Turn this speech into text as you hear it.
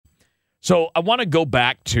So I want to go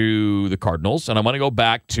back to the Cardinals, and I want to go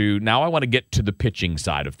back to, now I want to get to the pitching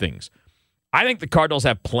side of things. I think the Cardinals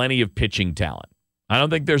have plenty of pitching talent. I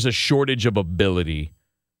don't think there's a shortage of ability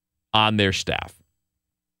on their staff.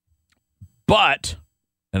 But,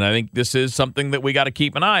 and I think this is something that we got to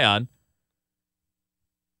keep an eye on.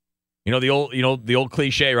 The old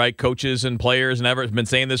cliche, right? Coaches and players and ever have been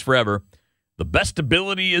saying this forever. The best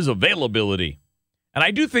ability is availability. And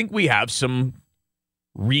I do think we have some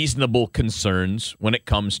reasonable concerns when it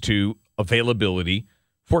comes to availability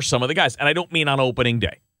for some of the guys. And I don't mean on opening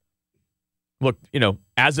day. Look,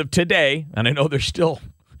 as of today, and I know there's still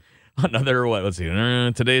another,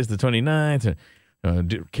 today is the 29th,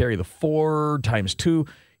 carry the 4 times 2.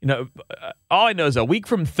 All I know is a week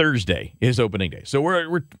from Thursday is opening day. So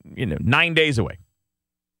we're 9 days away.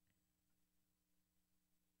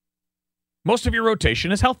 Most of your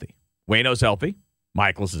rotation is healthy. Waino's healthy.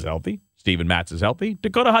 Michaelis is healthy. Steven Matz is healthy.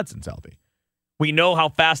 Dakota Hudson's healthy. We know how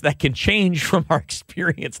fast that can change from our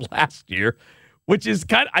experience last year, which is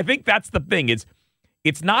I think that's the thing.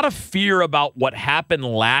 It's not a fear about what happened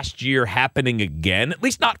last year happening again, at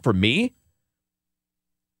least not for me.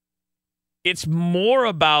 It's more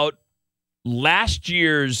about last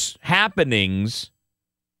year's happenings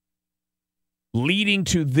leading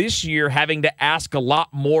to this year having to ask a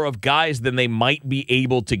lot more of guys than they might be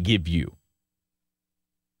able to give you.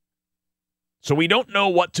 So we don't know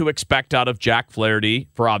what to expect out of Jack Flaherty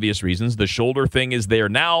for obvious reasons. The shoulder thing is there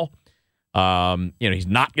now. He's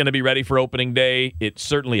not going to be ready for opening day. It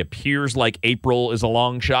certainly appears like April is a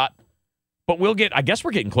long shot. But I guess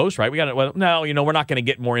we're getting close, right? We're not going to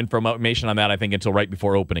get more information on that, I think, until right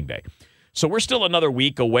before opening day. So we're still another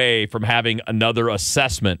week away from having another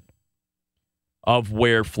assessment of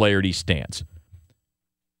where Flaherty stands.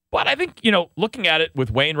 But I think, looking at it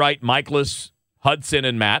with Wainwright, Michaelis, Hudson,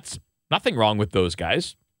 and Matz, nothing wrong with those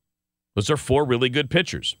guys. Those are 4 really good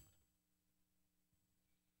pitchers.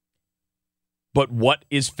 But what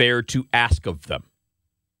is fair to ask of them?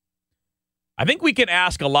 I think we can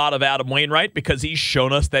ask a lot of Adam Wainwright because he's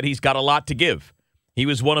shown us that he's got a lot to give. He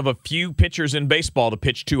was one of a few pitchers in baseball to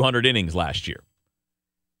pitch 200 innings last year.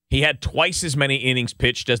 He had twice as many innings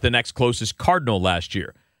pitched as the next closest Cardinal last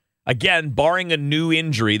year. Again, barring a new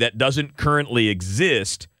injury that doesn't currently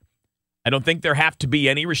exist, I don't think there have to be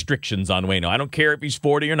any restrictions on Waino. I don't care if he's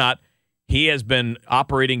 40 or not. He has been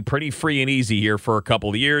operating pretty free and easy here for a couple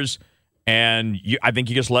of years, and I think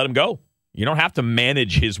you just let him go. You don't have to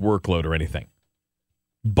manage his workload or anything.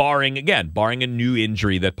 Barring a new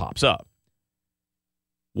injury that pops up.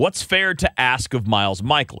 What's fair to ask of Miles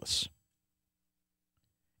Michaelis?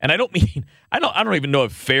 And I don't even know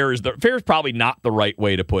if fair is probably not the right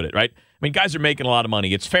way to put it, right? I mean, guys are making a lot of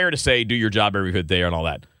money. It's fair to say do your job every good day and all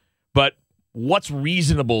that. But what's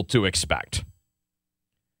reasonable to expect?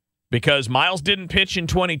 Because Miles didn't pitch in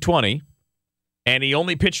 2020, and he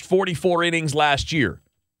only pitched 44 innings last year.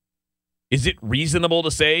 Is it reasonable to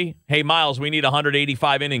say, hey, Miles, we need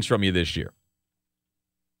 185 innings from you this year?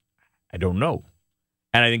 I don't know.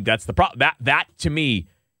 And I think that's the problem. That, to me,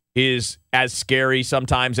 is as scary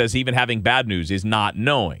sometimes as even having bad news, is not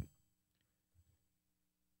knowing.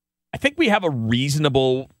 I think we have a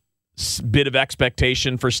reasonable bit of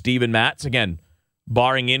expectation for Steven Matz. Again,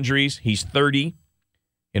 barring injuries, he's 30.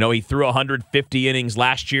 He threw 150 innings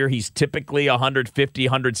last year. He's typically 150,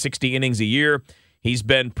 160 innings a year. He's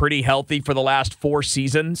been pretty healthy for the last 4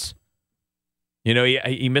 seasons.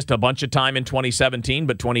 He missed a bunch of time in 2017,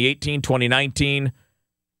 but 2018, 2019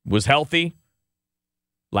 was healthy.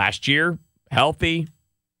 Last year, healthy.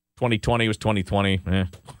 2020 was 2020.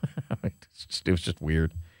 It was just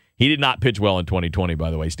weird. He did not pitch well in 2020,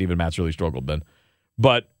 by the way. Steven Matz really struggled then.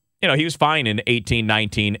 But, he was fine in 18,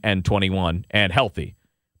 19, and 21 and healthy.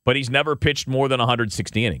 But he's never pitched more than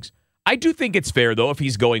 160 innings. I do think it's fair, though, if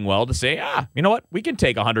he's going well to say, you know what? We can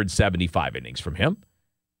take 175 innings from him.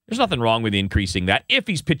 There's nothing wrong with increasing that if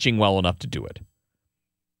he's pitching well enough to do it.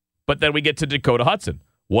 But then we get to Dakota Hudson.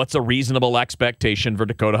 What's a reasonable expectation for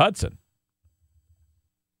Dakota Hudson?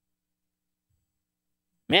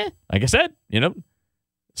 Like I said,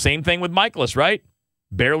 same thing with Michaelis, right?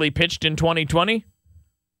 Barely pitched in 2020.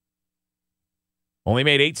 Only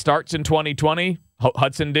made 8 starts in 2020.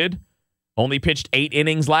 Hudson did. Only pitched 8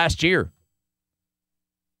 innings last year.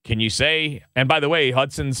 Can you say, and by the way,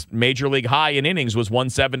 Hudson's major league high in innings was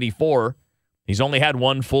 174. He's only had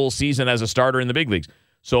 1 full season as a starter in the big leagues.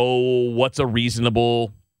 So what's a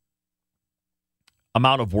reasonable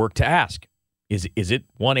amount of work to ask? Is it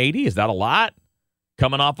 180? Is that a lot?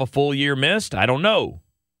 Coming off a full year missed? I don't know.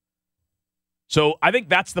 So I think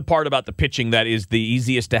that's the part about the pitching that is the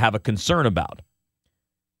easiest to have a concern about.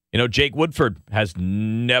 Jake Woodford has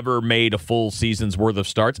never made a full season's worth of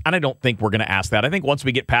starts, and I don't think we're going to ask that. I think once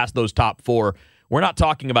we get past those top 4, we're not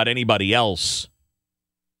talking about anybody else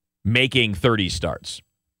making 30 starts.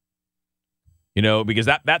 Because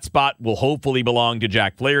that spot will hopefully belong to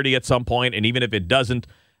Jack Flaherty at some point, and even if it doesn't,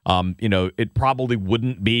 it probably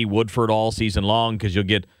wouldn't be Woodford all season long because you'll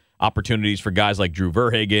get opportunities for guys like Drew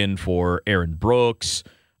Verhagen, for Aaron Brooks,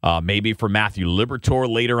 maybe for Matthew Liberatore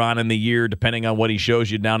later on in the year, depending on what he shows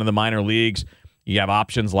you down in the minor leagues. You have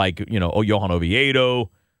options like, Johan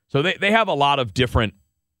Oviedo. So they have a lot of different,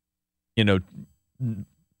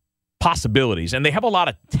 possibilities, and they have a lot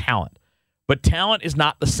of talent. But talent is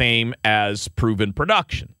not the same as proven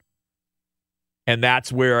production. And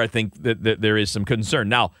that's where I think that there is some concern.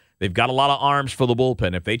 Now, they've got a lot of arms for the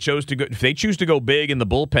bullpen. If they choose to go big in the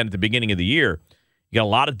bullpen at the beginning of the year, you got a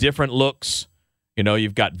lot of different looks.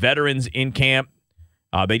 You've got veterans in camp.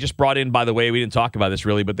 They just brought in, by the way, we didn't talk about this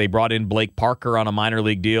really, but they brought in Blake Parker on a minor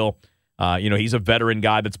league deal. He's a veteran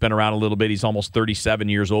guy that's been around a little bit. He's almost 37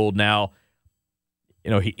 years old now.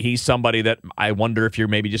 He's somebody that I wonder if you're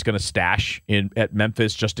maybe just going to stash at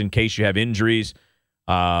Memphis just in case you have injuries.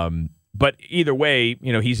 But either way,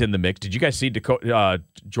 he's in the mix. Did you guys see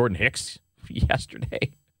Jordan Hicks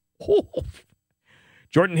yesterday?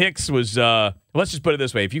 Jordan Hicks was, let's just put it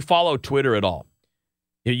this way. If you follow Twitter at all,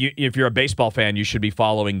 if you're a baseball fan, you should be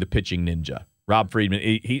following the pitching ninja, Rob Friedman.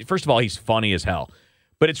 He first of all, he's funny as hell.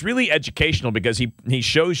 But it's really educational because he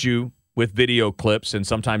shows you with video clips and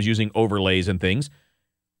sometimes using overlays and things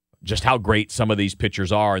just how great some of these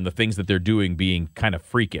pitchers are and the things that they're doing being kind of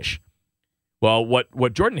freakish. Well,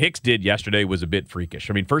 what Jordan Hicks did yesterday was a bit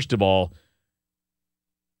freakish. I mean, first of all,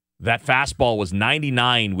 that fastball was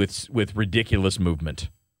 99 with ridiculous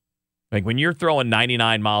movement. Like when you're throwing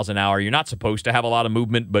 99 miles an hour, you're not supposed to have a lot of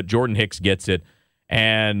movement, but Jordan Hicks gets it.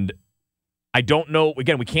 And I don't know,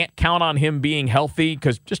 again, we can't count on him being healthy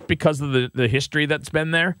because of the history that's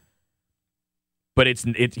been there. But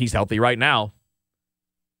he's healthy right now.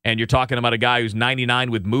 And you're talking about a guy who's 99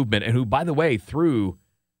 with movement and who, by the way, threw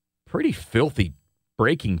pretty filthy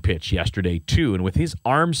breaking pitch yesterday, too. And with his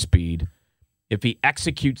arm speed, if he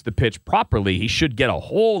executes the pitch properly, he should get a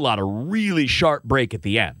whole lot of really sharp break at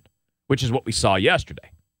the end, which is what we saw yesterday.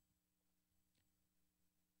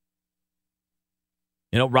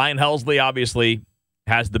 Ryan Helsley obviously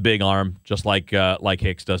has the big arm, just like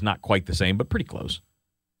Hicks does. Not quite the same, but pretty close.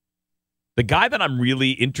 The guy that I'm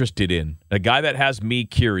really interested in, a guy that has me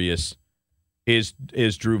curious, is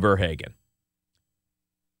Drew Verhagen.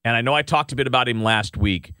 And I know I talked a bit about him last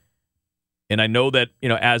week, and I know that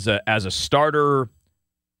as a starter,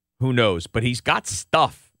 who knows? But he's got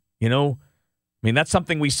stuff. I mean, that's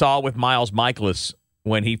something we saw with Miles Michaelis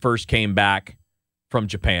when he first came back from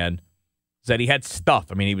Japan. Is that he had stuff.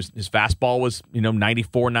 I mean, his fastball was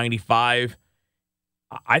 94, 95.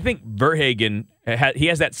 I think Verhagen, he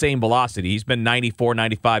has that same velocity. He's been 94,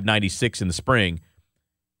 95, 96 in the spring.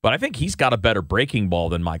 But I think he's got a better breaking ball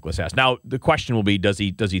than Michaelis has. Now, the question will be, does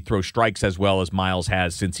he throw strikes as well as Miles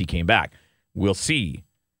has since he came back? We'll see.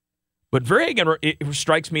 But Verhagen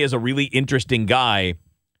strikes me as a really interesting guy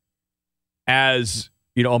as,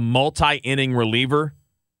 a multi-inning reliever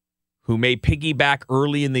who may piggyback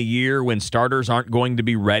early in the year when starters aren't going to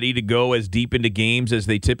be ready to go as deep into games as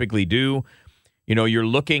they typically do. You're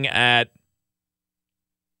looking at,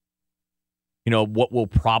 what will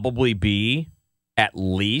probably be at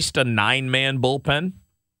least a 9-man bullpen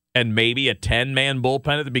and maybe a 10-man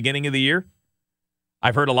bullpen at the beginning of the year.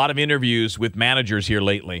 I've heard a lot of interviews with managers here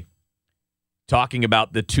lately talking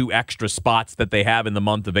about the 2 extra spots that they have in the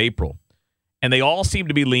month of April. And they all seem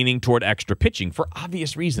to be leaning toward extra pitching for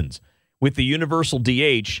obvious reasons. With the universal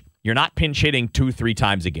DH, you're not pinch hitting 2-3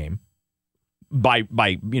 times a game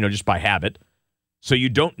just by habit. So you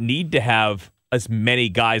don't need to have as many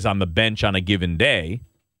guys on the bench on a given day.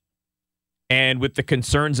 And with the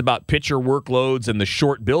concerns about pitcher workloads and the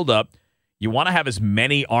short buildup, you want to have as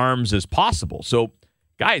many arms as possible. So,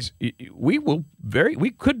 guys, we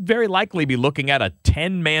could very likely be looking at a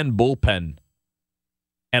 10-man bullpen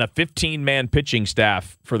and a 15-man pitching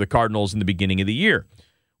staff for the Cardinals in the beginning of the year,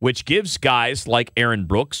 which gives guys like Aaron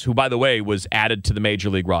Brooks, who, by the way, was added to the Major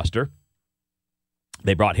League roster.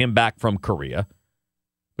 They brought him back from Korea.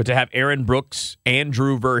 But to have Aaron Brooks and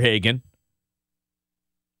Drew Verhagen,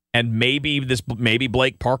 and maybe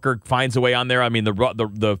Blake Parker finds a way on there. I mean, the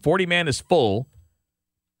 40-man is full.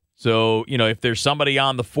 So, if there's somebody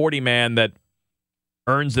on the 40-man that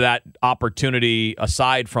earns that opportunity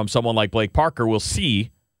aside from someone like Blake Parker, we'll see.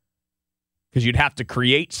 Because you'd have to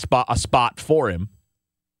create a spot for him.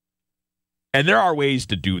 And there are ways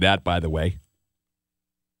to do that, by the way.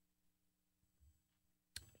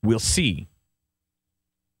 We'll see.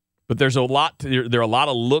 But there are a lot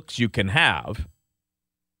of looks you can have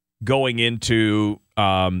going into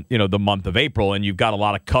the month of April, and you've got a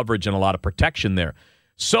lot of coverage and a lot of protection there.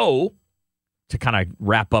 So, to kind of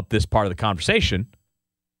wrap up this part of the conversation,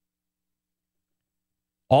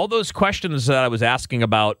 all those questions that I was asking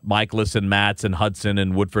about Michaelis and Matz and Hudson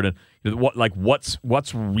and Woodford and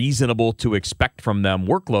what's reasonable to expect from them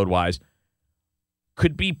workload-wise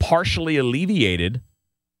could be partially alleviated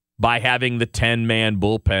by having the 10-man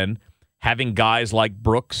bullpen, having guys like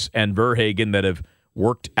Brooks and Verhagen that have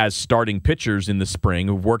worked as starting pitchers in the spring,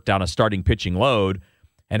 who've worked on a starting pitching load,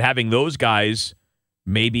 and having those guys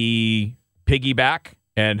maybe piggyback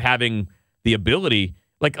and having the ability.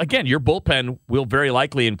 Like, again, your bullpen will very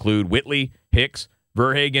likely include Whitley, Hicks,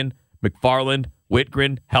 Verhagen, McFarland,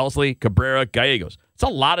 Whitgren, Helsley, Cabrera, Gallegos. It's a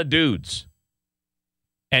lot of dudes.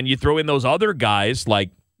 And you throw in those other guys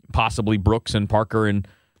like possibly Brooks and Parker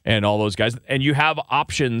and all those guys, and you have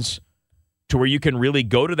options to where you can really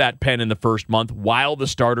go to that pen in the first month while the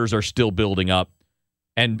starters are still building up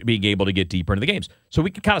and being able to get deeper into the games. So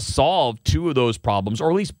we can kind of solve two of those problems, or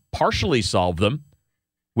at least partially solve them,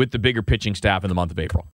 with the bigger pitching staff in the month of April.